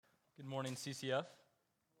Good morning, CCF.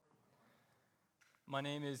 My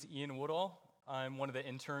name is Ian Woodall. I'm one of the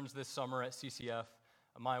interns this summer at CCF.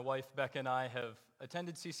 My wife, Becca, and I have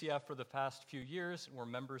attended CCF for the past few years. We're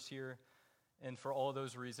members here. And for all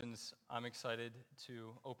those reasons, I'm excited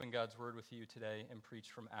to open God's Word with you today and preach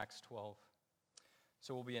from Acts 12.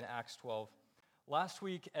 So we'll be in Acts 12. Last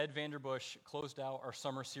week, Ed Vanderbush closed out our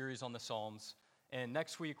summer series on the Psalms. And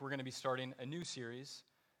next week, we're going to be starting a new series.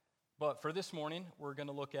 But for this morning, we're going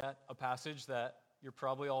to look at a passage that you're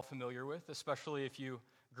probably all familiar with, especially if you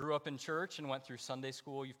grew up in church and went through Sunday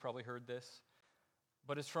school. You've probably heard this.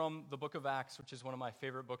 But it's from the book of Acts, which is one of my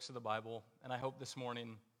favorite books of the Bible, and I hope this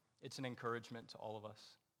morning it's an encouragement to all of us.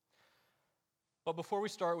 But before we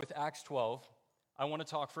start with Acts 12, I want to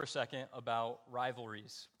talk for a second about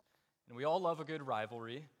rivalries. And we all love a good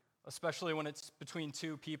rivalry, especially when it's between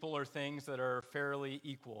two people or things that are fairly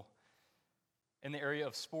equal. In the area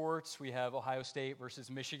of sports, we have Ohio State versus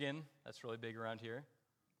Michigan. That's really big around here.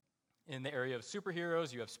 In the area of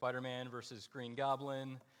superheroes, you have Spider-Man versus Green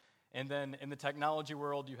Goblin. And then in the technology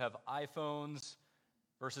world, you have iPhones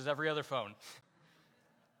versus every other phone.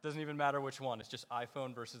 Doesn't even matter which one. It's just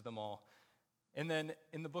iPhone versus them all. And then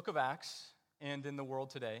in the book of Acts and in the world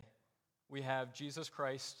today, we have Jesus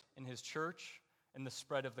Christ and his church and the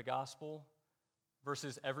spread of the gospel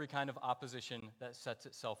versus every kind of opposition that sets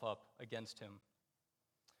itself up against him.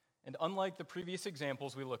 And unlike the previous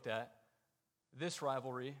examples we looked at, this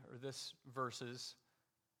rivalry, or this verses,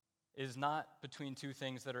 is not between two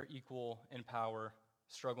things that are equal in power,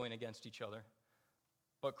 struggling against each other.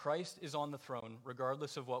 But Christ is on the throne,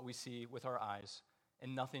 regardless of what we see with our eyes,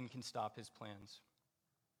 and nothing can stop his plans.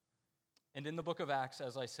 And in the book of Acts,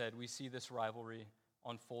 as I said, we see this rivalry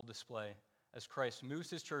on full display as Christ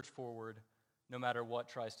moves his church forward, no matter what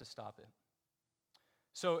tries to stop it.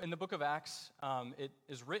 So in the book of Acts, it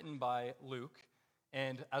is written by Luke,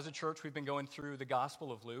 and as a church, we've been going through the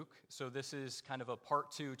Gospel of Luke, so this is kind of a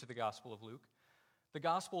part 2 to the Gospel of Luke. The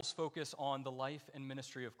Gospels focus on the life and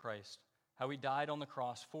ministry of Christ, how he died on the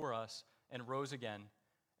cross for us and rose again.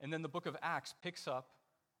 And then the book of Acts picks up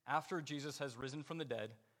after Jesus has risen from the dead,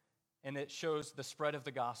 and it shows the spread of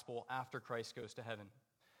the gospel after Christ goes to heaven.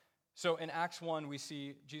 So in Acts 1, we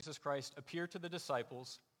see Jesus Christ appear to the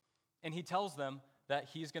disciples, and he tells them that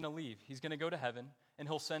he's going to leave. He's going to go to heaven, and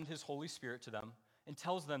he'll send his Holy Spirit to them, and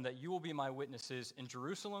tells them that you will be my witnesses in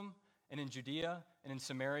Jerusalem and in Judea and in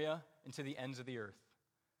Samaria and to the ends of the earth.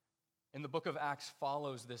 And the book of Acts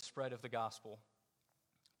follows this spread of the gospel.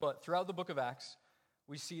 But throughout the book of Acts,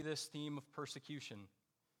 we see this theme of persecution.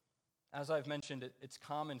 As I've mentioned, it's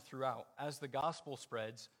common throughout. As the gospel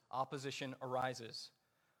spreads, opposition arises.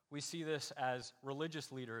 We see this as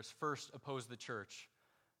religious leaders first oppose the church.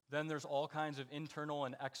 Then there's all kinds of internal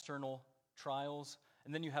and external trials.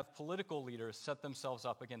 And then you have political leaders set themselves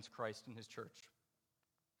up against Christ and his church.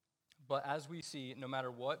 But as we see, no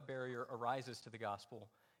matter what barrier arises to the gospel,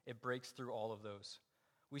 it breaks through all of those.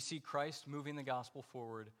 We see Christ moving the gospel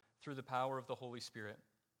forward through the power of the Holy Spirit.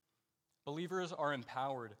 Believers are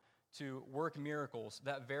empowered to work miracles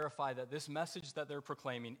that verify that this message that they're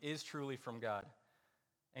proclaiming is truly from God.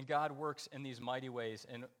 And God works in these mighty ways,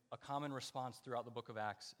 and a common response throughout the book of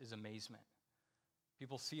Acts is amazement.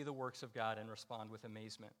 People see the works of God and respond with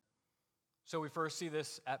amazement. So we first see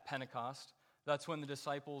this at Pentecost. That's when the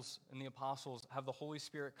disciples and the apostles have the Holy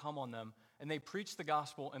Spirit come on them, and they preach the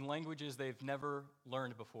gospel in languages they've never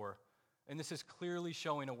learned before. And this is clearly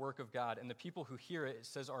showing a work of God, and the people who hear it, it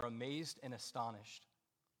says, are amazed and astonished.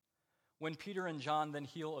 When Peter and John then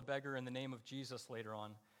heal a beggar in the name of Jesus later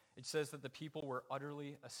on, it says that the people were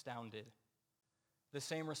utterly astounded. The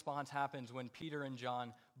same response happens when Peter and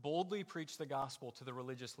John boldly preach the gospel to the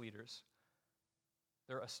religious leaders.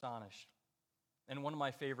 They're astonished. And one of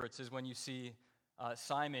my favorites is when you see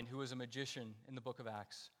Simon, who was a magician in the book of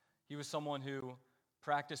Acts. He was someone who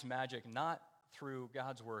practiced magic, not through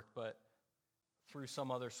God's work, but through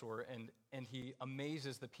some other sort, and he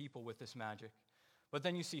amazes the people with this magic. But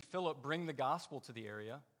then you see Philip bring the gospel to the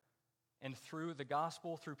area, and through the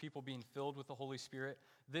gospel, through people being filled with the Holy Spirit,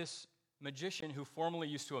 this magician who formerly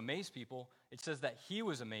used to amaze people, it says that he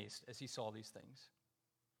was amazed as he saw these things.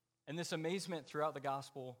 And this amazement throughout the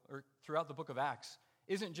gospel, or throughout the book of Acts,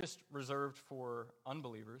 isn't just reserved for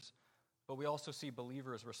unbelievers, but we also see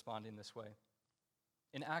believers responding this way.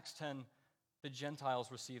 In Acts 10, the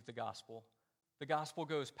Gentiles received the gospel. The gospel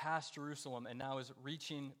goes past Jerusalem and now is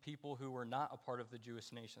reaching people who were not a part of the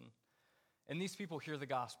Jewish nation. And these people hear the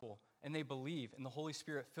gospel, and they believe, and the Holy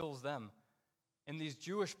Spirit fills them. And these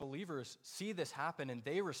Jewish believers see this happen, and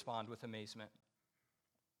they respond with amazement.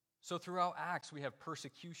 So throughout Acts, we have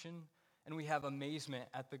persecution, and we have amazement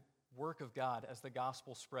at the work of God as the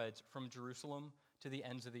gospel spreads from Jerusalem to the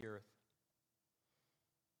ends of the earth.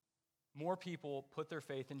 More people put their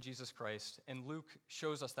faith in Jesus Christ, and Luke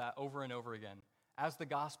shows us that over and over again. As the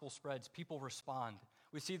gospel spreads, people respond.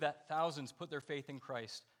 We see that thousands put their faith in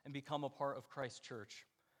Christ and become a part of Christ's church.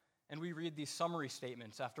 And we read these summary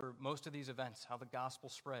statements after most of these events, how the gospel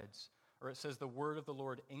spreads. Or it says the word of the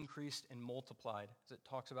Lord increased and multiplied, as it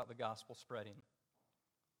talks about the gospel spreading.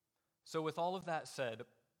 So with all of that said,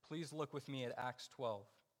 please look with me at Acts 12.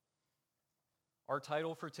 Our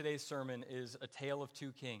title for today's sermon is A Tale of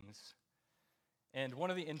Two Kings. And one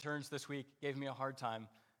of the interns this week gave me a hard time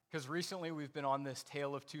because recently we've been on this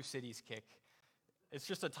Tale of Two Cities kick. It's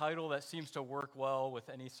just a title that seems to work well with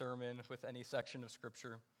any sermon, with any section of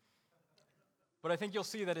Scripture. But I think you'll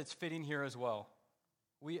see that it's fitting here as well.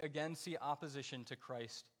 We again see opposition to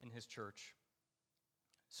Christ in his church.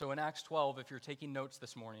 So in Acts 12, if you're taking notes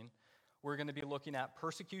this morning, we're going to be looking at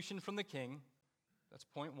persecution from the king, that's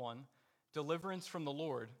point one, deliverance from the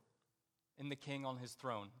Lord, and the king on his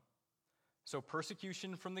throne. So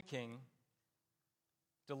persecution from the king,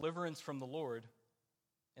 deliverance from the Lord,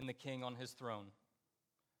 and the king on his throne.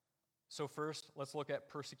 So first, let's look at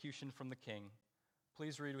persecution from the king.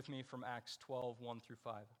 Please read with me from Acts 12, 1 through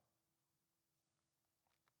 5. It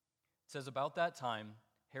says, about that time,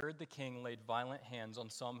 Herod the king laid violent hands on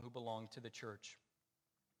some who belonged to the church.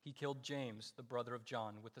 He killed James, the brother of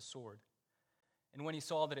John, with a sword. And when he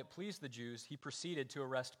saw that it pleased the Jews, he proceeded to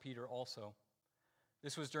arrest Peter also.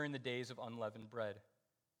 This was during the days of unleavened bread.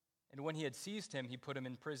 And when he had seized him, he put him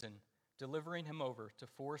in prison, delivering him over to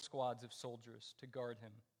 4 squads of soldiers to guard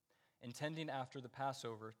him, intending after the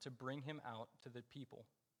Passover to bring him out to the people.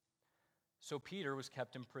 So Peter was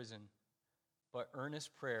kept in prison, but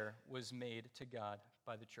earnest prayer was made to God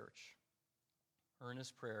by the church.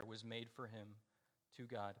 Earnest prayer was made for him to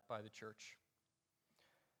God by the church.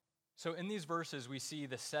 So in these verses, we see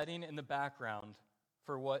the setting and the background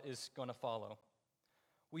for what is going to follow.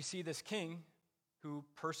 We see this king who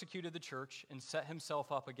persecuted the church and set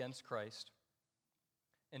himself up against Christ,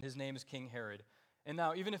 and his name is King Herod. And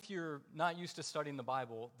now, even if you're not used to studying the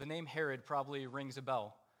Bible, the name Herod probably rings a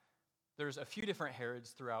bell. There's a few different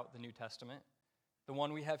Herods throughout the New Testament. The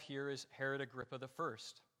one we have here is Herod Agrippa I.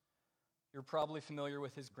 You're probably familiar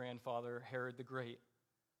with his grandfather, Herod the Great.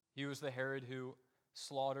 He was the Herod who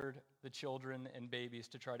slaughtered the children and babies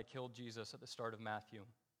to try to kill Jesus at the start of Matthew.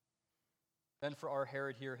 Then for our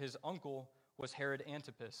Herod here, his uncle was Herod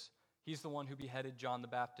Antipas. He's the one who beheaded John the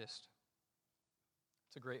Baptist.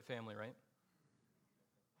 It's a great family, right?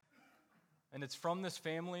 And it's from this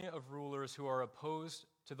family of rulers who are opposed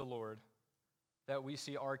to the Lord that we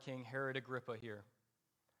see our king Herod Agrippa here.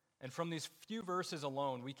 And from these few verses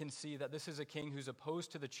alone, we can see that this is a king who's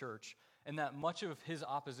opposed to the church, and that much of his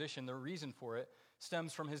opposition, the reason for it,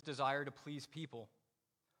 stems from his desire to please people.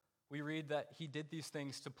 We read that he did these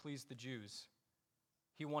things to please the Jews.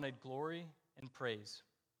 He wanted glory and praise.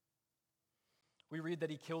 We read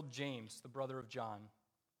that he killed James, the brother of John.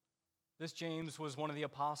 This James was one of the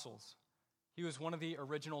apostles. He was one of the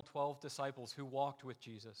original 12 disciples who walked with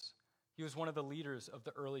Jesus. He was one of the leaders of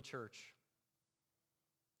the early church.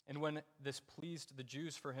 And when this pleased the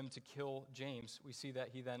Jews for him to kill James, we see that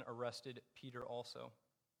he then arrested Peter also.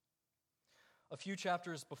 A few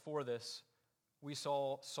chapters before this, we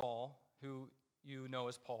saw Saul, who you know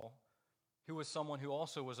as Paul, who was someone who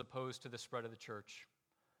also was opposed to the spread of the church.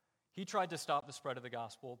 He tried to stop the spread of the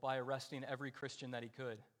gospel by arresting every Christian that he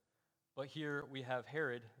could. But here we have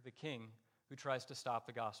Herod, the king, who tries to stop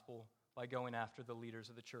the gospel by going after the leaders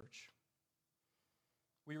of the church.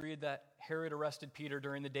 We read that Herod arrested Peter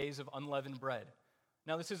during the days of unleavened bread.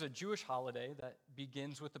 Now, this is a Jewish holiday that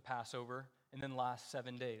begins with the Passover and then lasts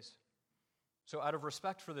 7 days. So out of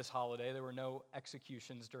respect for this holiday, there were no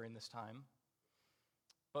executions during this time.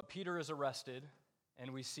 But Peter is arrested,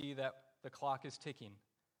 and we see that the clock is ticking.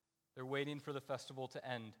 They're waiting for the festival to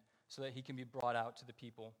end so that he can be brought out to the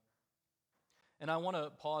people. And I want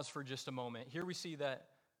to pause for just a moment. Here we see that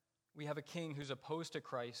we have a king who's opposed to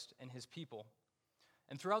Christ and his people.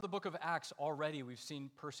 And throughout the book of Acts already, we've seen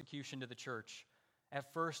persecution to the church.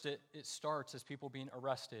 At first, it starts as people being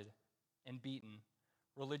arrested and beaten.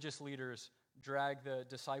 Religious leaders drag the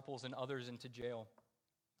disciples and others into jail.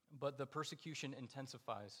 But the persecution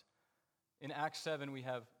intensifies. In Acts 7, we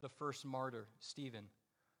have the first martyr, Stephen.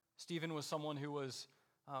 Stephen was someone who was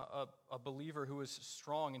a believer who was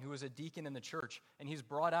strong and who was a deacon in the church. And he's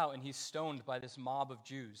brought out and he's stoned by this mob of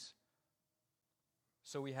Jews.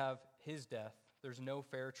 So we have his death. There's no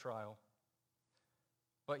fair trial.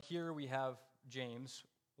 But here we have James,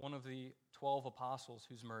 one of the 12 apostles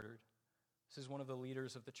who's murdered. This is one of the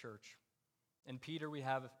leaders of the church. And Peter we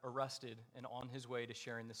have arrested and on his way to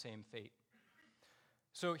sharing the same fate.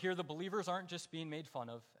 So here the believers aren't just being made fun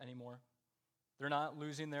of anymore. They're not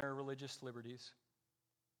losing their religious liberties.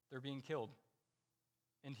 They're being killed.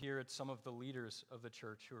 And here it's some of the leaders of the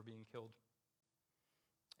church who are being killed.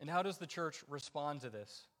 And how does the church respond to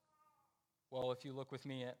this? Well, if you look with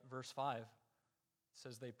me at verse 5, it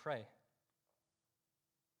says they pray.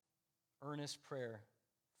 Earnest prayer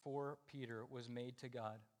for Peter was made to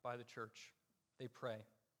God by the church. They pray.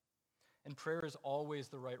 And prayer is always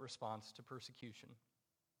the right response to persecution.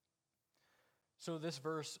 So this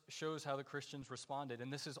verse shows how the Christians responded,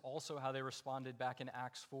 and this is also how they responded back in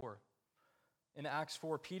Acts 4. In Acts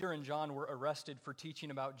 4, Peter and John were arrested for teaching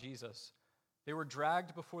about Jesus. They were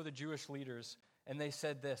dragged before the Jewish leaders, and they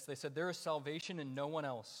said this. They said, "There is salvation in no one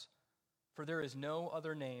else, for there is no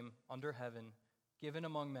other name under heaven given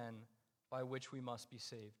among men by which we must be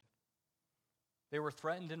saved." They were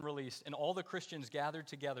threatened and released, and all the Christians gathered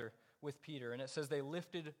together with Peter, and it says they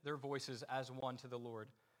lifted their voices as one to the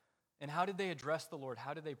Lord. And how did they address the Lord?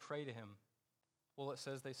 How did they pray to him? Well, it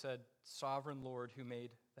says they said, "Sovereign Lord who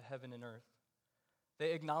made the heaven and earth."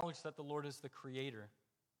 They acknowledge that the Lord is the creator.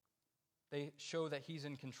 They show that he's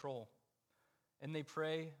in control. And they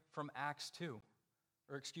pray from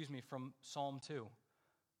from Psalm 2.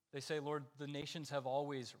 They say, "Lord, the nations have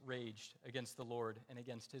always raged against the Lord and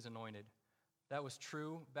against his anointed." That was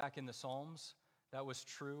true back in the Psalms. That was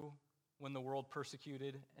true when the world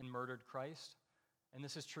persecuted and murdered Christ. And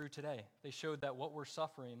this is true today. They showed that what we're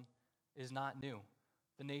suffering is not new.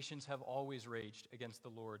 The nations have always raged against the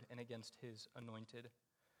Lord and against his anointed.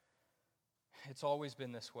 It's always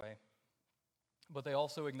been this way. But they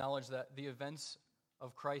also acknowledge that the events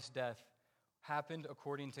of Christ's death happened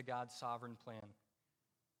according to God's sovereign plan.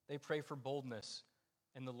 They pray for boldness,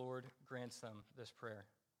 and the Lord grants them this prayer.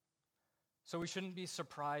 So we shouldn't be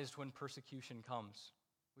surprised when persecution comes.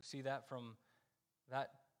 We see that from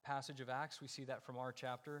that passage of Acts. We see that from our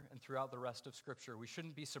chapter and throughout the rest of Scripture. We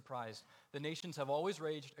shouldn't be surprised. The nations have always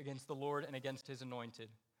raged against the Lord and against his anointed.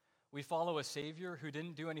 We follow a Savior who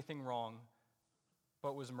didn't do anything wrong,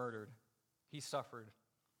 but was murdered. He suffered.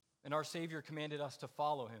 And our Savior commanded us to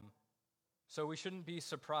follow him. So we shouldn't be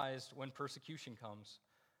surprised when persecution comes.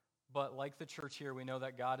 But like the church here, we know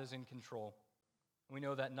that God is in control. We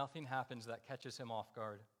know that nothing happens that catches him off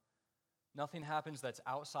guard. Nothing happens that's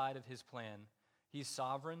outside of his plan. He's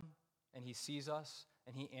sovereign, and he sees us,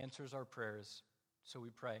 and he answers our prayers. So we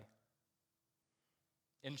pray.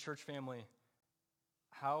 In church family,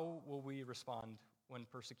 how will we respond when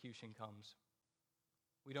persecution comes?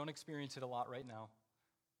 We don't experience it a lot right now,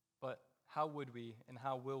 but how would we and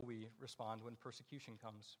how will we respond when persecution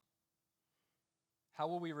comes? How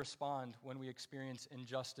will we respond when we experience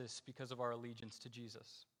injustice because of our allegiance to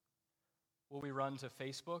Jesus? Will we run to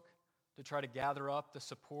Facebook to try to gather up the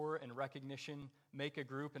support and recognition, make a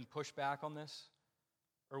group, and push back on this?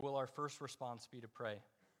 Or will our first response be to pray?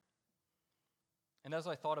 And as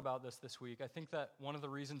I thought about this week, I think that one of the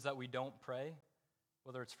reasons that we don't pray,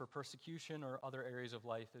 whether it's for persecution or other areas of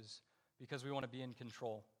life, is because we want to be in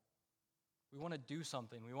control. We want to do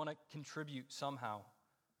something. We want to contribute somehow.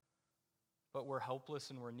 But we're helpless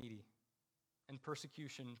and we're needy. And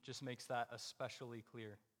persecution just makes that especially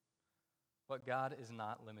clear. But God is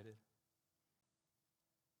not limited.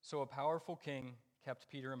 So a powerful king kept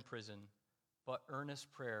Peter in prison, but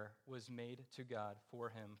earnest prayer was made to God for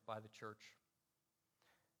him by the church.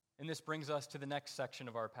 And this brings us to the next section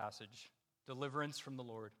of our passage, deliverance from the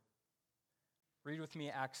Lord. Read with me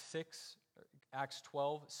Acts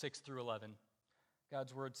 12, 6 through 11.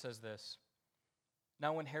 God's word says this: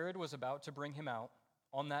 "Now when Herod was about to bring him out,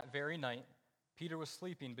 on that very night, Peter was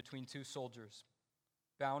sleeping between two soldiers,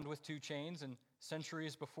 bound with two chains, and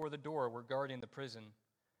sentries before the door were guarding the prison.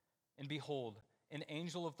 And behold, an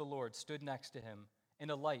angel of the Lord stood next to him, and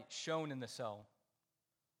a light shone in the cell.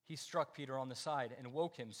 He struck Peter on the side and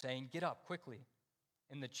woke him, saying, 'Get up quickly.'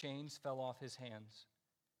 And the chains fell off his hands.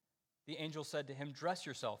 The angel said to him, 'Dress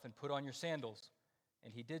yourself and put on your sandals.'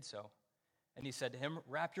 And he did so. And he said to him,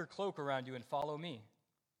 'Wrap your cloak around you and follow me.'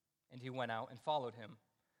 And he went out and followed him.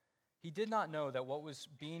 He did not know that what was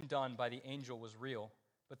being done by the angel was real,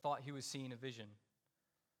 but thought he was seeing a vision.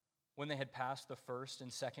 When they had passed the first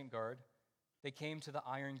and second guard, they came to the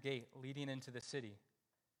iron gate leading into the city.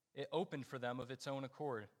 It opened for them of its own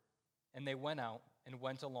accord, and they went out and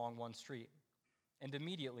went along one street. And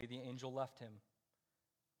immediately the angel left him.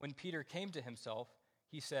 When Peter came to himself,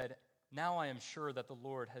 he said, 'Now I am sure that the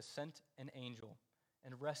Lord has sent an angel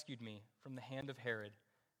and rescued me from the hand of Herod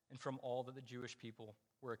and from all that the Jewish people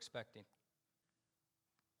were expecting.'"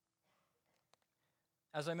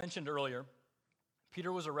 As I mentioned earlier,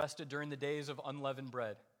 Peter was arrested during the days of unleavened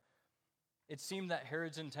bread. It seemed that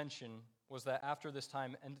Herod's intention was that after this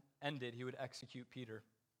time ended, he would execute Peter.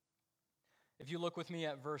 If you look with me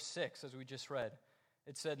at verse 6, as we just read,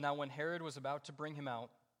 it said, "Now when Herod was about to bring him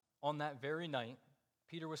out, on that very night,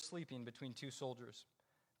 Peter was sleeping between two soldiers,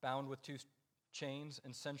 bound with two chains,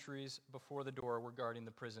 and sentries before the door were guarding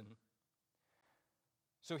the prison."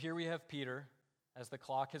 So here we have Peter, as the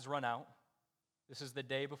clock has run out. This is the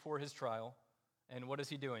day before his trial. And what is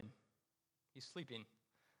he doing? He's sleeping.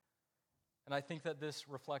 And I think that this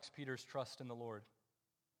reflects Peter's trust in the Lord.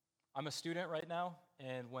 I'm a student right now,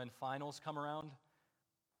 and when finals come around,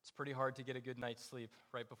 it's pretty hard to get a good night's sleep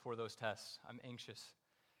right before those tests. I'm anxious.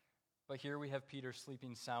 But here we have Peter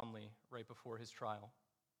sleeping soundly right before his trial.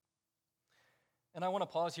 And I want to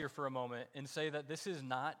pause here for a moment and say that this is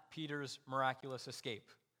not Peter's miraculous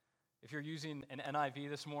escape. If you're using an NIV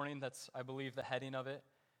this morning, that's, I believe, the heading of it.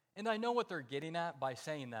 And I know what they're getting at by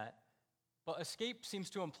saying that, but escape seems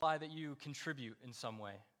to imply that you contribute in some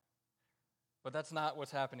way. But that's not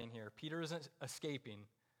what's happening here. Peter isn't escaping.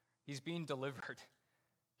 He's being delivered.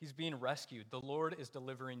 He's being rescued. The Lord is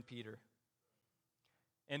delivering Peter.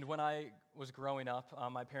 And when I was growing up,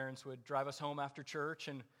 my parents would drive us home after church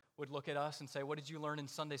and would look at us and say, "What did you learn in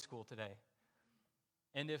Sunday school today?"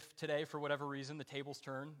 And if today, for whatever reason, the tables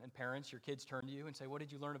turn and parents, your kids turn to you and say, "What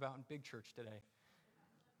did you learn about in big church today?"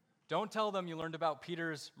 Don't tell them you learned about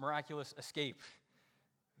Peter's miraculous escape.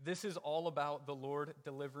 This is all about the Lord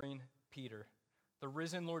delivering Peter. The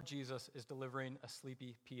risen Lord Jesus is delivering a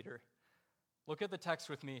sleepy Peter. Look at the text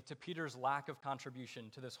with me to Peter's lack of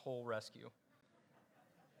contribution to this whole rescue.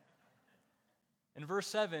 In verse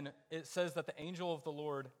 7, it says that the angel of the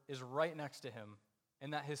Lord is right next to him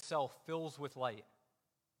and that his cell fills with light,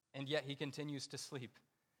 and yet he continues to sleep.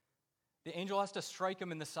 The angel has to strike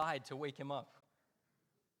him in the side to wake him up.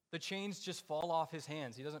 The chains just fall off his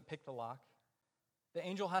hands. He doesn't pick the lock. The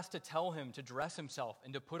angel has to tell him to dress himself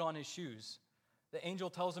and to put on his shoes. The angel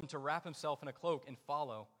tells him to wrap himself in a cloak and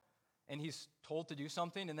follow. And he's told to do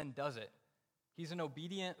something and then does it. He's an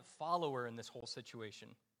obedient follower in this whole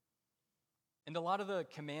situation. And a lot of the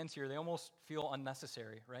commands here, they almost feel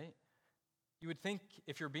unnecessary, right? You would think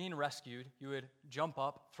if you're being rescued, you would jump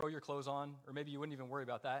up, throw your clothes on, or maybe you wouldn't even worry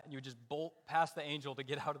about that, and you would just bolt past the angel to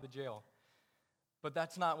get out of the jail. But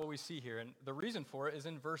that's not what we see here. And the reason for it is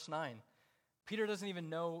in verse 9. Peter doesn't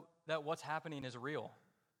even know that what's happening is real.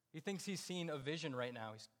 He thinks he's seeing a vision right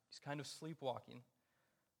now. He's kind of sleepwalking.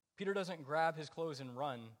 Peter doesn't grab his clothes and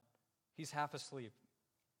run. He's half asleep.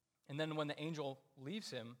 And then when the angel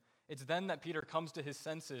leaves him, it's then that Peter comes to his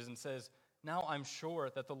senses and says, "Now I'm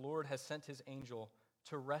sure that the Lord has sent his angel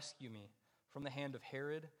to rescue me from the hand of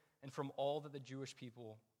Herod and from all that the Jewish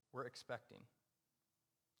people were expecting."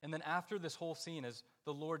 And then after this whole scene, as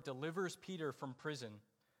the Lord delivers Peter from prison,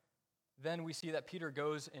 then we see that Peter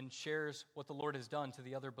goes and shares what the Lord has done to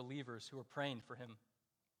the other believers who are praying for him.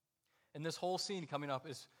 And this whole scene coming up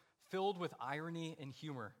is filled with irony and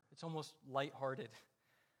humor. It's almost lighthearted.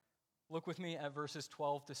 Look with me at verses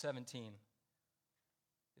 12 to 17.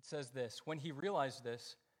 It says this, "When he realized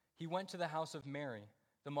this, he went to the house of Mary,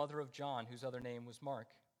 the mother of John, whose other name was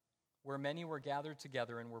Mark, where many were gathered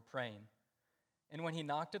together and were praying. And when he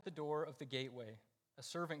knocked at the door of the gateway, a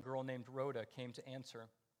servant girl named Rhoda came to answer.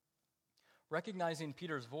 Recognizing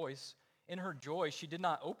Peter's voice, in her joy she did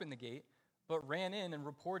not open the gate, but ran in and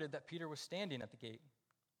reported that Peter was standing at the gate.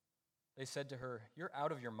 They said to her, 'You're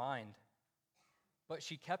out of your mind.' But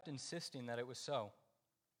she kept insisting that it was so.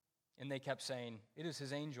 And they kept saying, 'It is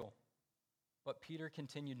his angel.' But Peter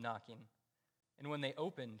continued knocking. And when they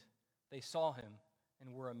opened, they saw him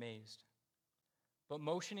and were amazed. But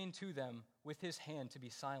motioning to them with his hand to be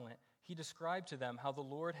silent, he described to them how the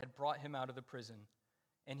Lord had brought him out of the prison.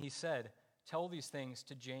 And he said, 'Tell these things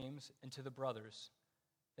to James and to the brothers.'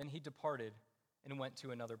 Then he departed and went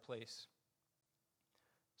to another place."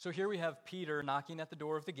 So here we have Peter knocking at the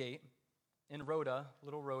door of the gate, and Rhoda,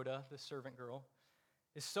 little Rhoda, the servant girl,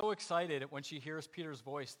 is so excited when she hears Peter's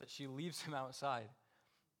voice that she leaves him outside.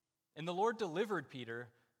 And the Lord delivered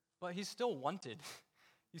Peter, but he's still wanted.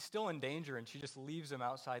 He's still in danger, and she just leaves him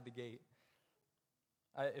outside the gate.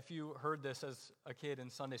 If you heard this as a kid in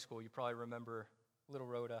Sunday school, you probably remember little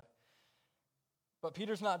Rhoda. But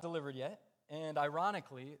Peter's not delivered yet, and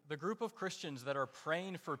ironically, the group of Christians that are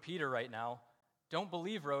praying for Peter right now don't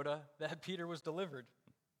believe Rhoda that Peter was delivered.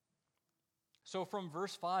 So from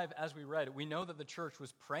verse 5, as we read, we know that the church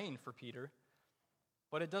was praying for Peter,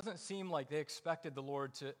 but it doesn't seem like they expected the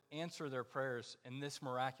Lord to answer their prayers in this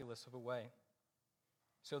miraculous of a way.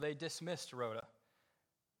 So they dismissed Rhoda.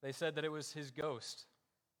 They said that it was his ghost.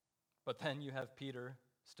 But then you have Peter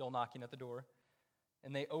still knocking at the door.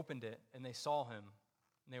 and they opened it, and they saw him,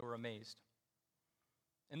 and they were amazed.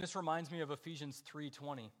 And this reminds me of Ephesians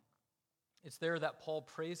 3:20. It's there that Paul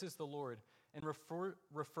praises the Lord and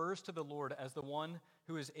refers to the Lord as the one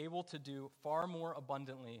who is able to do far more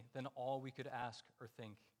abundantly than all we could ask or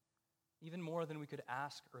think. Even more than we could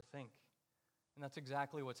ask or think. And that's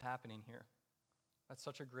exactly what's happening here. That's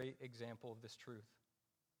such a great example of this truth.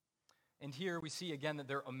 And here we see again that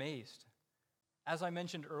they're amazed. As I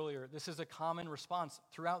mentioned earlier, this is a common response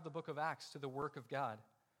throughout the book of Acts to the work of God.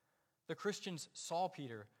 The Christians saw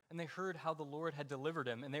Peter, and they heard how the Lord had delivered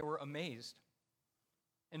him, and they were amazed.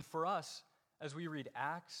 And for us, as we read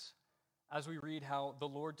Acts, as we read how the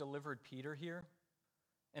Lord delivered Peter here,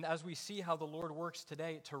 and as we see how the Lord works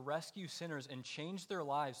today to rescue sinners and change their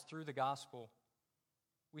lives through the gospel,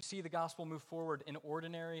 we see the gospel move forward in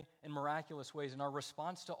ordinary and miraculous ways, and our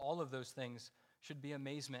response to all of those things should be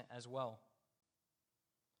amazement as well.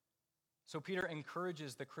 So Peter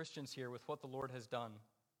encourages the Christians here with what the Lord has done.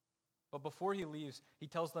 But before he leaves, he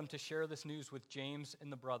tells them to share this news with James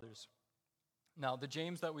and the brothers. Now, the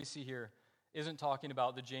James that we see here isn't talking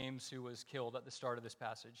about the James who was killed at the start of this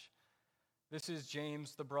passage. This is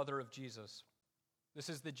James, the brother of Jesus. This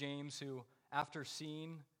is the James who, after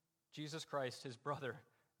seeing Jesus Christ, his brother,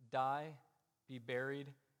 die, be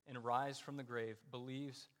buried, and rise from the grave,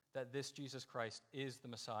 believes that this Jesus Christ is the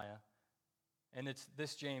Messiah. And it's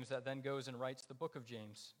this James that then goes and writes the book of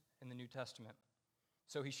James in the New Testament.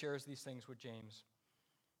 So he shares these things with James.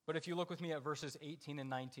 But if you look with me at verses 18 and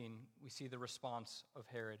 19, we see the response of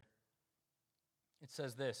Herod. It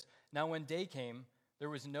says this, "Now when day came, there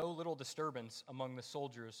was no little disturbance among the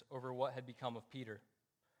soldiers over what had become of Peter.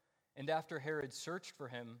 And after Herod searched for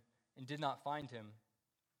him and did not find him,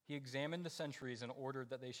 he examined the sentries and ordered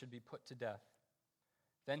that they should be put to death.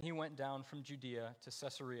 Then he went down from Judea to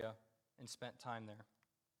Caesarea and spent time there."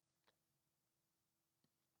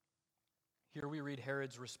 Here we read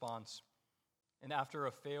Herod's response. And after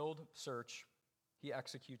a failed search, he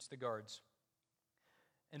executes the guards.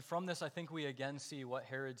 And from this, I think we again see what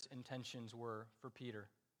Herod's intentions were for Peter.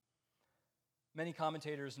 Many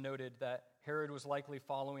commentators noted that Herod was likely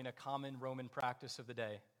following a common Roman practice of the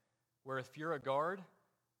day, where if you're a guard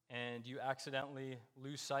and you accidentally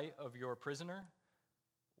lose sight of your prisoner,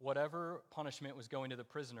 whatever punishment was going to the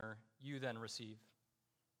prisoner, you then receive.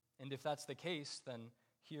 And if that's the case, then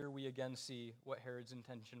here we again see what Herod's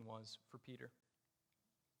intention was for Peter.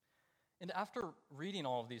 And after reading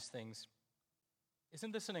all of these things,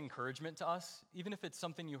 isn't this an encouragement to us? Even if it's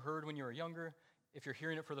something you heard when you were younger, if you're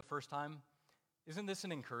hearing it for the first time, isn't this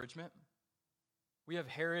an encouragement? We have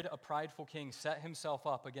Herod, a prideful king, set himself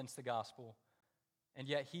up against the gospel, and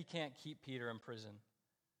yet he can't keep Peter in prison.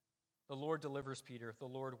 The Lord delivers Peter. The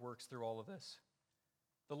Lord works through all of this.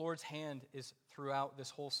 The Lord's hand is throughout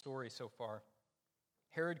this whole story so far.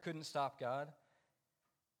 Herod couldn't stop God.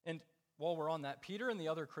 And while we're on that, Peter and the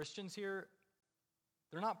other Christians here,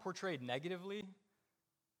 they're not portrayed negatively,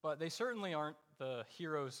 but they certainly aren't the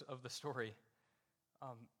heroes of the story.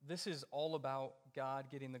 This is all about God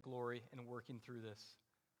getting the glory and working through this.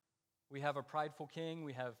 We have a prideful king.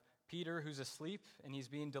 We have Peter who's asleep, and he's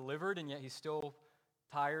being delivered, and yet he's still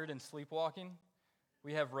tired and sleepwalking.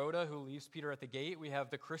 We have Rhoda who leaves Peter at the gate. We have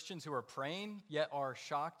the Christians who are praying, yet are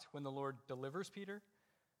shocked when the Lord delivers Peter.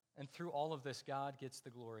 And through all of this, God gets the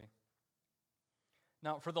glory.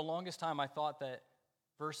 Now, for the longest time, I thought that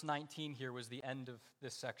verse 19 here was the end of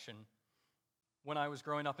this section. When I was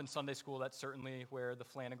growing up in Sunday school, that's certainly where the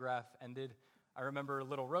flannograph ended. I remember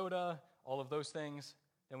little Rhoda, all of those things.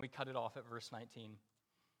 Then we cut it off at verse 19.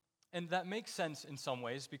 And that makes sense in some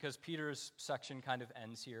ways because Peter's section kind of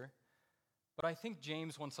ends here. But I think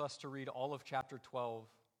James wants us to read all of chapter 12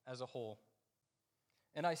 as a whole.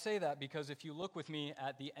 And I say that because if you look with me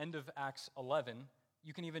at the end of Acts 11,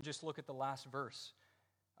 you can even just look at the last verse.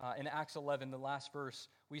 In Acts 11, the last verse,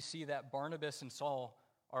 we see that Barnabas and Saul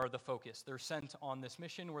are the focus. They're sent on this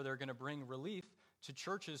mission where they're going to bring relief to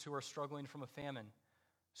churches who are struggling from a famine.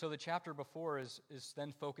 So the chapter before is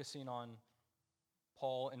then focusing on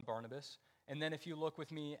Paul and Barnabas. And then if you look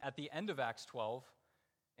with me at the end of Acts 12,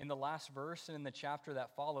 in the last verse and in the chapter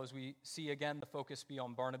that follows, we see again the focus be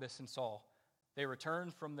on Barnabas and Saul. They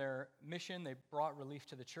returned from their mission. They brought relief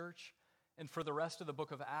to the church. And for the rest of the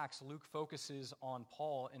book of Acts, Luke focuses on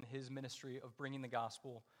Paul and his ministry of bringing the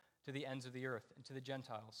gospel to the ends of the earth and to the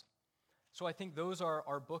Gentiles. So I think those are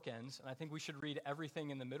our bookends, and I think we should read everything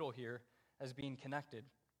in the middle here as being connected.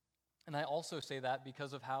 And I also say that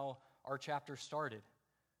because of how our chapter started.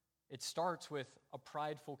 It starts with a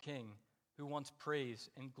prideful king who wants praise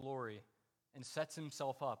and glory and sets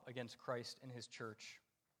himself up against Christ and his church.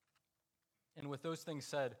 And with those things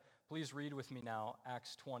said, Please read with me now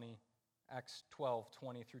Acts 12,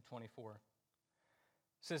 20 through 24. It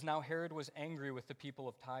says, "Now Herod was angry with the people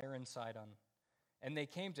of Tyre and Sidon, and they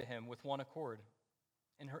came to him with one accord.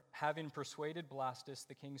 And having persuaded Blastus,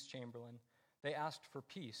 the king's chamberlain, they asked for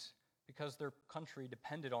peace, because their country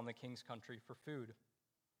depended on the king's country for food.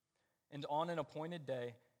 And on an appointed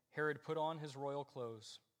day, Herod put on his royal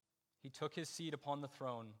clothes. He took his seat upon the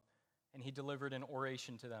throne, and he delivered an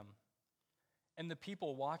oration to them. And the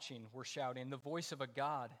people watching were shouting, 'The voice of a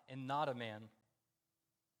God and not a man.'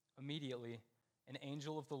 Immediately, an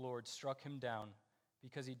angel of the Lord struck him down,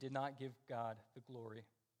 because he did not give God the glory.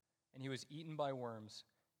 And he was eaten by worms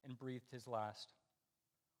and breathed his last.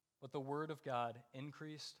 But the word of God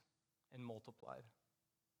increased and multiplied."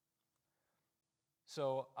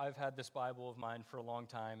 So I've had this Bible of mine for a long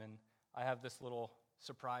time, and I have this little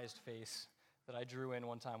surprised face that I drew in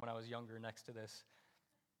one time when I was younger next to this.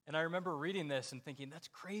 And I remember reading this and thinking, that's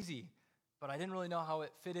crazy, but I didn't really know how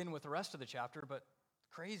it fit in with the rest of the chapter, but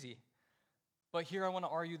crazy. But here I want to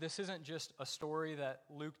argue this isn't just a story that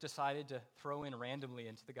Luke decided to throw in randomly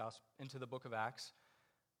into the book of Acts,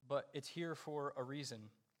 but it's here for a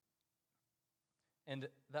reason.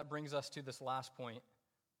 And that brings us to this last point,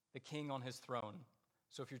 the king on his throne.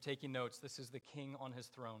 So if you're taking notes, this is the king on his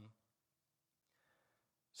throne.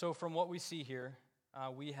 So from what we see here,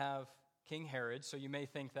 we have King Herod. So you may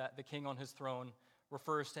think that the king on his throne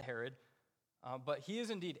refers to Herod, but he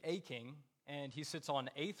is indeed a king, and he sits on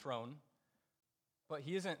a throne, but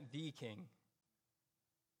he isn't the king.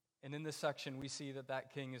 And in this section, we see that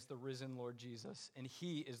that king is the risen Lord Jesus, and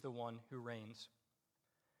he is the one who reigns.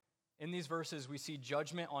 In these verses, we see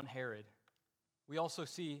judgment on Herod. We also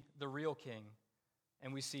see the real king,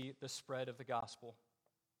 and we see the spread of the gospel.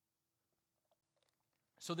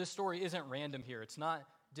 So this story isn't random here. It's not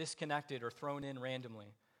disconnected or thrown in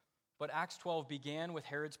randomly. But Acts 12 began with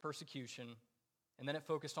Herod's persecution, and then it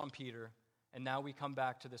focused on Peter, and now we come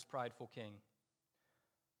back to this prideful king.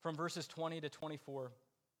 From verses 20 to 24,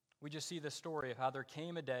 we just see the story of how there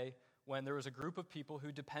came a day when there was a group of people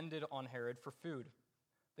who depended on Herod for food.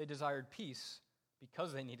 They desired peace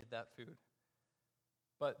because they needed that food.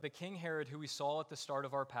 But the King Herod, who we saw at the start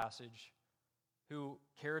of our passage, who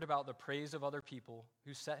cared about the praise of other people,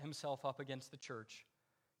 who set himself up against the church,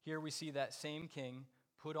 here we see that same king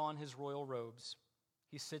put on his royal robes.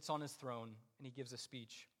 He sits on his throne, and he gives a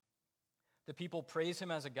speech. The people praise him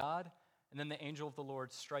as a god, and then the angel of the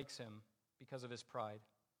Lord strikes him because of his pride,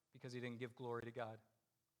 because he didn't give glory to God.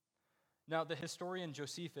 Now, the historian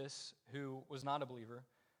Josephus, who was not a believer,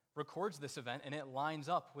 records this event, and it lines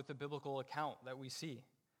up with the biblical account that we see.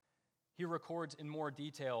 He records in more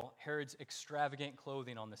detail Herod's extravagant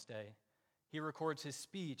clothing on this day. He records his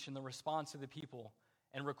speech and the response of the people,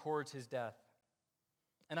 and records his death.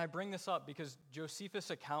 And I bring this up because Josephus'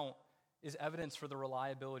 account is evidence for the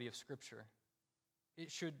reliability of Scripture.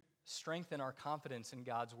 It should strengthen our confidence in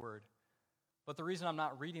God's word. But the reason I'm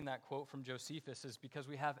not reading that quote from Josephus is because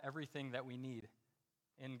we have everything that we need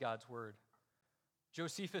in God's word.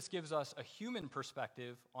 Josephus gives us a human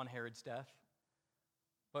perspective on Herod's death,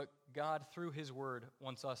 but God, through his word,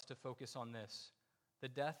 wants us to focus on this. The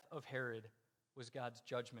death of Herod was God's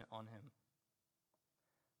judgment on him.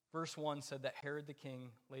 Verse 1 said that Herod the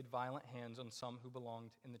king laid violent hands on some who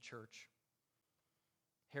belonged in the church.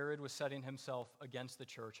 Herod was setting himself against the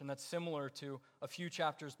church, and that's similar to a few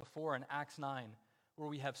chapters before in Acts 9, where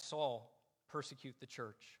we have Saul persecute the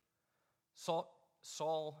church. Saul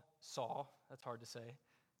saw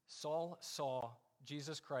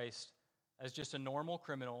Jesus Christ as just a normal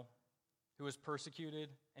criminal who was persecuted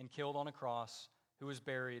and killed on a cross, who was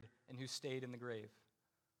buried, and who stayed in the grave.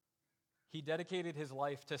 He dedicated his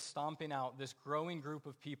life to stomping out this growing group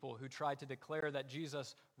of people who tried to declare that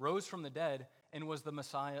Jesus rose from the dead and was the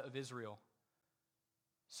Messiah of Israel.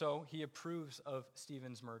 So he approves of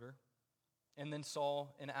Stephen's murder. And then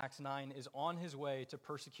Saul, in Acts 9, is on his way to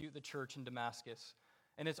persecute the church in Damascus.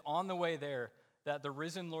 And it's on the way there that the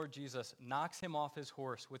risen Lord Jesus knocks him off his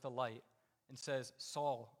horse with a light and says,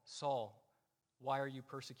 "Saul, Saul, why are you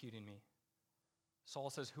persecuting me?" Saul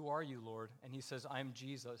says, "Who are you, Lord?" And he says, "I am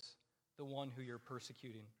Jesus, the one who you're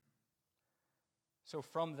persecuting." So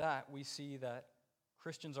from that, we see that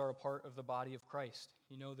Christians are a part of the body of Christ.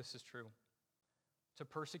 You know this is true. To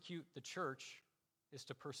persecute the church is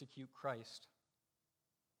to persecute Christ.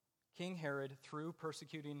 King Herod, through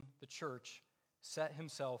persecuting the church, set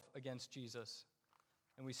himself against Jesus,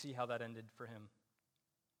 and we see how that ended for him.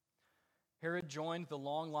 Herod joined the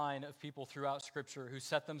long line of people throughout Scripture who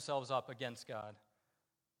set themselves up against God.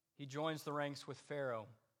 He joins the ranks with Pharaoh,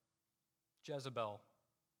 Jezebel,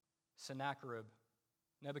 Sennacherib,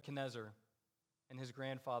 Nebuchadnezzar, and his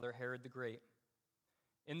grandfather, Herod the Great.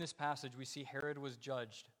 In this passage, we see Herod was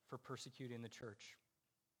judged for persecuting the church.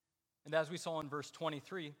 And as we saw in verse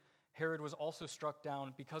 23, Herod was also struck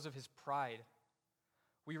down because of his pride.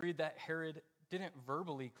 We read that Herod didn't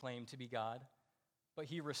verbally claim to be God, but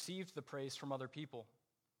he received the praise from other people.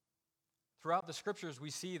 Throughout the scriptures, we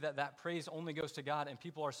see that praise only goes to God, and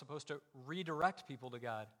people are supposed to redirect people to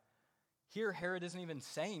God. Here, Herod isn't even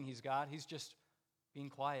saying he's God. He's just being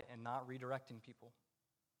quiet and not redirecting people.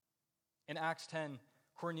 In Acts 10,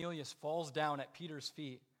 Cornelius falls down at Peter's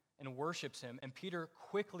feet and worships him, and Peter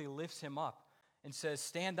quickly lifts him up and says,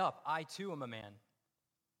 "Stand up, I too am a man."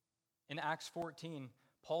 In Acts 14,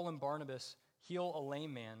 Paul and Barnabas heal a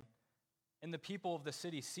lame man, and the people of the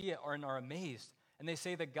city see it and are amazed, and they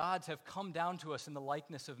say the gods have come down to us in the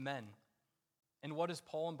likeness of men. And what does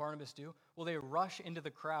Paul and Barnabas do? Well, they rush into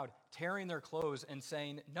the crowd, tearing their clothes and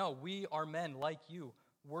saying, "No, we are men like you.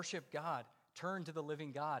 Worship God. Turn to the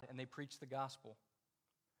living God." And they preach the gospel.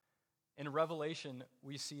 In Revelation,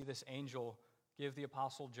 we see this angel give the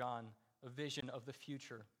Apostle John a vision of the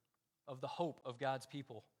future, of the hope of God's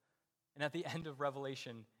people. And at the end of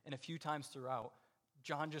Revelation, and a few times throughout,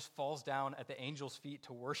 John just falls down at the angel's feet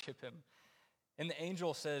to worship him. And the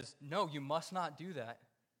angel says, "No, you must not do that."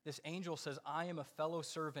 This angel says, "I am a fellow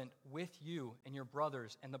servant with you and your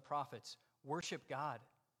brothers and the prophets. Worship God."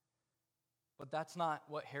 But that's not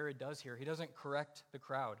what Herod does here. He doesn't correct the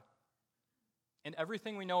crowd. And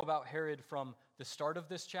everything we know about Herod from the start of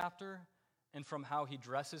this chapter and from how he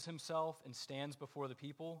dresses himself and stands before the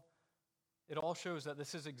people, it all shows that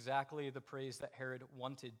this is exactly the praise that Herod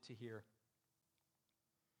wanted to hear.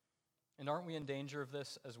 And aren't we in danger of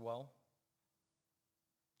this as well?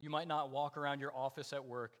 You might not walk around your office at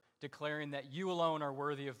work declaring that you alone are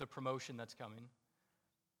worthy of the promotion that's coming.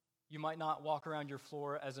 You might not walk around your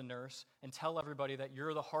floor as a nurse and tell everybody that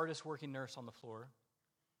you're the hardest working nurse on the floor.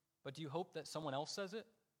 But do you hope that someone else says it?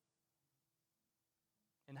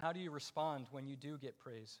 And how do you respond when you do get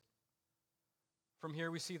praise? From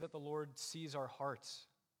here we see that the Lord sees our hearts.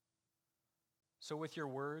 So with your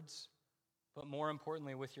words, but more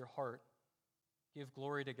importantly with your heart, give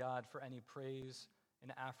glory to God for any praise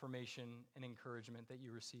and affirmation and encouragement that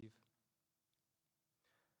you receive.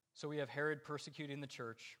 So we have Herod persecuting the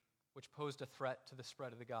church, which posed a threat to the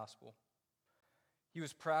spread of the gospel. He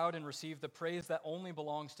was proud and received the praise that only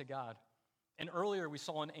belongs to God. And earlier we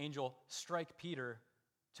saw an angel strike Peter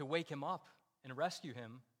to wake him up and rescue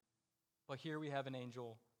him. But here we have an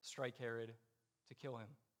angel strike Herod to kill him.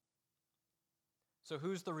 So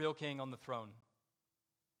who's the real king on the throne?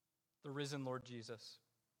 The risen Lord Jesus.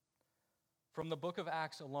 From the book of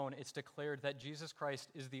Acts alone, it's declared that Jesus Christ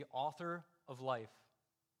is the author of life,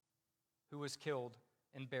 who was killed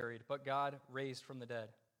and buried, but God raised from the dead.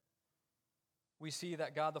 We see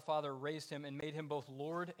that God the Father raised him and made him both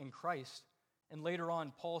Lord and Christ. And later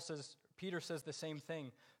on, Peter says the same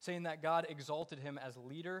thing, saying that God exalted him as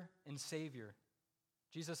leader and Savior.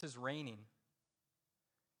 Jesus is reigning.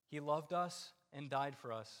 He loved us and died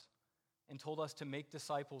for us and told us to make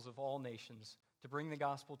disciples of all nations, to bring the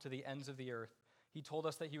gospel to the ends of the earth. He told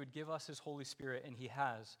us that he would give us his Holy Spirit, and he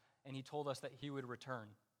has. And he told us that he would return,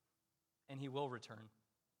 and he will return.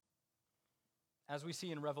 As we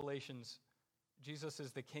see in Revelations, Jesus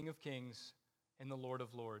is the King of kings and the Lord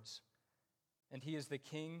of lords, and he is the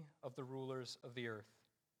King of the rulers of the earth.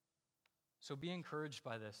 So be encouraged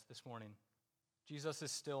by this morning. Jesus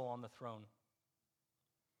is still on the throne.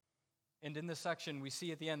 And in this section, we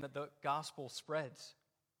see at the end that the gospel spreads.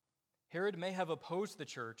 Herod may have opposed the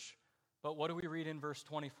church, but what do we read in verse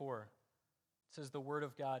 24? It says the word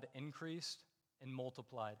of God increased and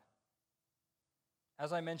multiplied.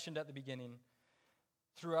 As I mentioned at the beginning,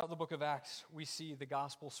 throughout the book of Acts, we see the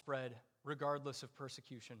gospel spread regardless of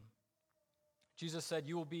persecution. Jesus said,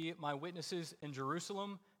 "You will be my witnesses in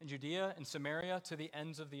Jerusalem, in Judea, and Samaria, to the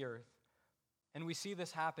ends of the earth." And we see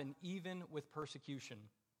this happen even with persecution.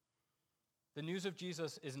 The news of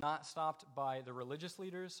Jesus is not stopped by the religious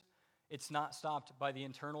leaders. It's not stopped by the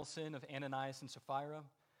internal sin of Ananias and Sapphira.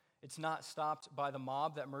 It's not stopped by the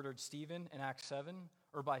mob that murdered Stephen in Acts 7,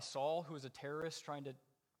 or by Saul, who was a terrorist trying to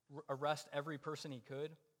arrest every person he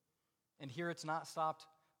could. And here it's not stopped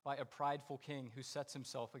by a prideful king who sets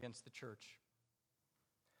himself against the church.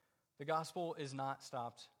 The gospel is not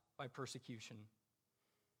stopped by persecution.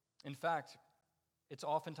 In fact, it's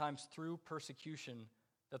oftentimes through persecution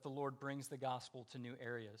that the Lord brings the gospel to new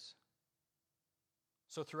areas.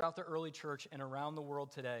 So throughout the early church and around the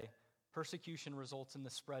world today, persecution results in the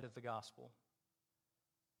spread of the gospel.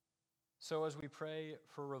 So as we pray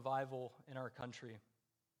for revival in our country,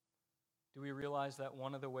 do we realize that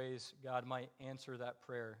one of the ways God might answer that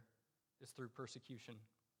prayer is through persecution.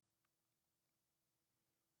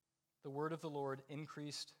 The word of the Lord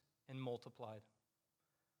increased and multiplied.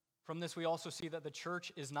 From this, we also see that the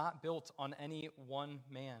church is not built on any one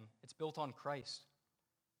man. It's built on Christ.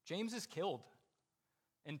 James is killed.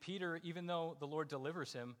 And Peter, even though the Lord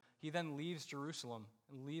delivers him, he then leaves Jerusalem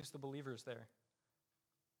and leaves the believers there.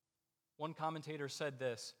 One commentator said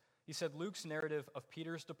this. He said, Luke's narrative of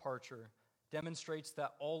Peter's departure demonstrates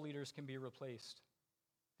that all leaders can be replaced.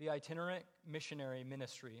 The itinerant missionary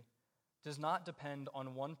ministry does not depend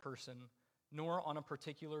on one person, nor on a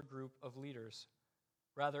particular group of leaders.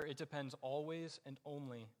 Rather, it depends always and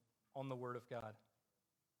only on the Word of God.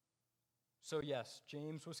 So yes,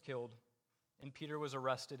 James was killed, and Peter was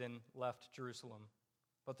arrested and left Jerusalem,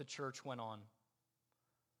 but the church went on.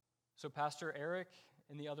 So Pastor Eric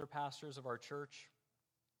and the other pastors of our church,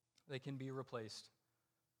 they can be replaced.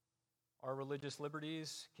 Our religious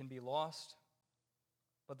liberties can be lost,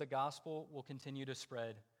 but the gospel will continue to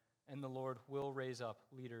spread, and the Lord will raise up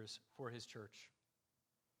leaders for his church.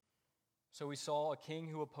 So we saw a king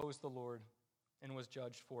who opposed the Lord and was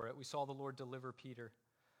judged for it. We saw the Lord deliver Peter.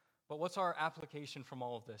 But what's our application from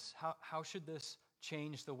all of this? How should this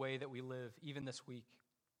change the way that we live, even this week?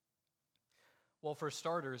 Well, for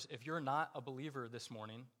starters, if you're not a believer this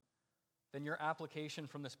morning, then your application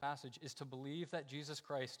from this passage is to believe that Jesus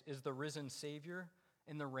Christ is the risen Savior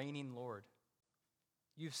and the reigning Lord.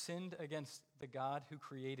 You've sinned against the God who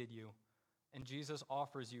created you, and Jesus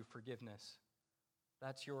offers you forgiveness.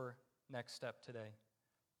 That's your next step today.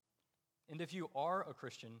 And if you are a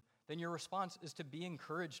Christian, then your response is to be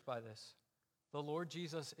encouraged by this. The Lord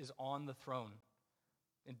Jesus is on the throne.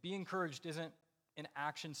 And be encouraged isn't an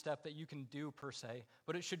action step that you can do per se,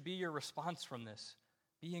 but it should be your response from this.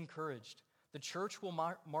 Be encouraged. The church will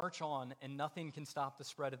march on, and nothing can stop the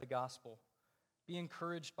spread of the gospel. Be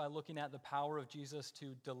encouraged by looking at the power of Jesus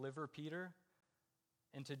to deliver Peter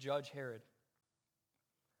and to judge Herod.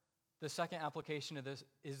 The second application of this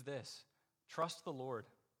is this: trust the Lord.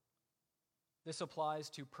 This applies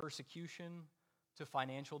to persecution, to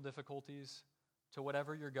financial difficulties, to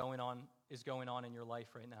whatever is going on in your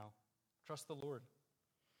life right now. Trust the Lord.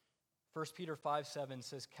 1 Peter 5:7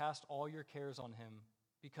 says, "Cast all your cares on him,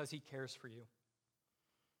 because he cares for you."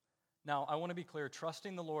 Now, I want to be clear,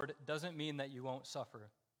 trusting the Lord doesn't mean that you won't suffer.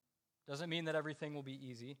 Doesn't mean that everything will be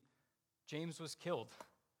easy. James was killed.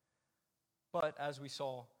 But as we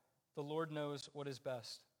saw, the Lord knows what is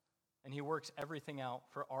best, and he works everything out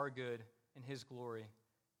for our good and his glory,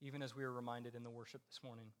 even as we were reminded in the worship this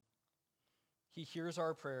morning. He hears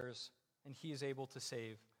our prayers, and he is able to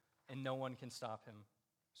save, and no one can stop him.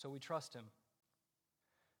 So we trust him.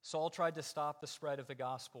 Saul tried to stop the spread of the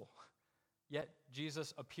gospel, yet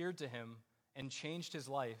Jesus appeared to him and changed his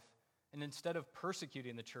life, and instead of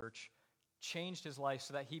persecuting the church, changed his life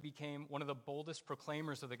so that he became one of the boldest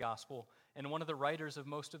proclaimers of the gospel and one of the writers of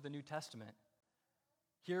most of the New Testament.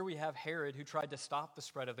 Here we have Herod, who tried to stop the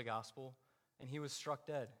spread of the gospel, and he was struck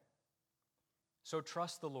dead. So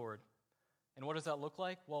trust the Lord. And what does that look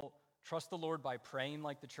like? Well, trust the Lord by praying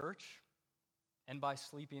like the church and by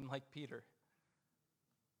sleeping like Peter.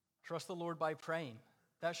 Trust the Lord by praying.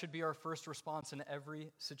 That should be our first response in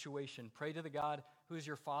every situation. Pray to the God who is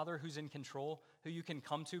your Father, who's in control, who you can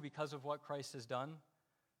come to because of what Christ has done.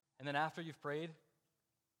 And then after you've prayed,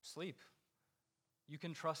 sleep. You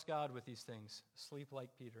can trust God with these things. Sleep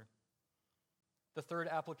like Peter. The third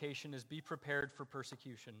application is be prepared for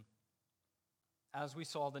persecution. As we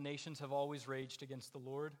saw, the nations have always raged against the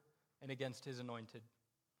Lord and against his anointed.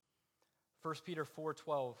 1 Peter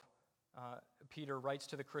 4:12, Peter writes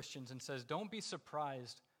to the Christians and says, "Don't be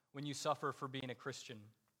surprised when you suffer for being a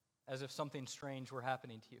Christian, as if something strange were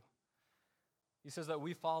happening to you." He says that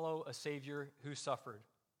we follow a Savior who suffered.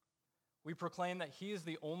 We proclaim that he is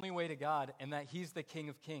the only way to God and that he's the King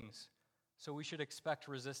of Kings, so we should expect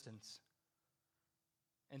resistance.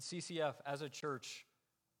 And CCF, as a church,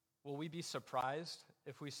 will we be surprised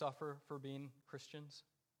if we suffer for being Christians?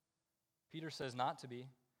 Peter says not to be.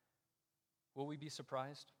 Will we be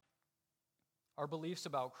surprised? Our beliefs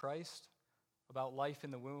about Christ, about life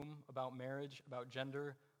in the womb, about marriage, about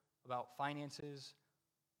gender, about finances,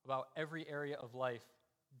 about every area of life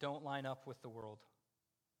don't line up with the world,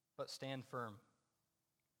 but stand firm.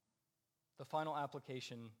 The final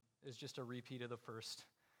application is just a repeat of the first.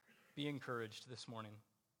 Be encouraged this morning.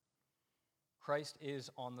 Christ is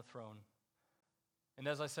on the throne. And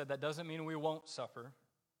as I said, that doesn't mean we won't suffer,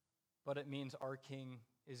 but it means our King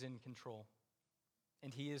is in control,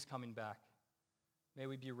 and he is coming back. May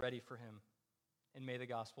we be ready for him, and may the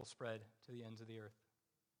gospel spread to the ends of the earth.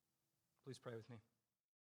 Please pray with me.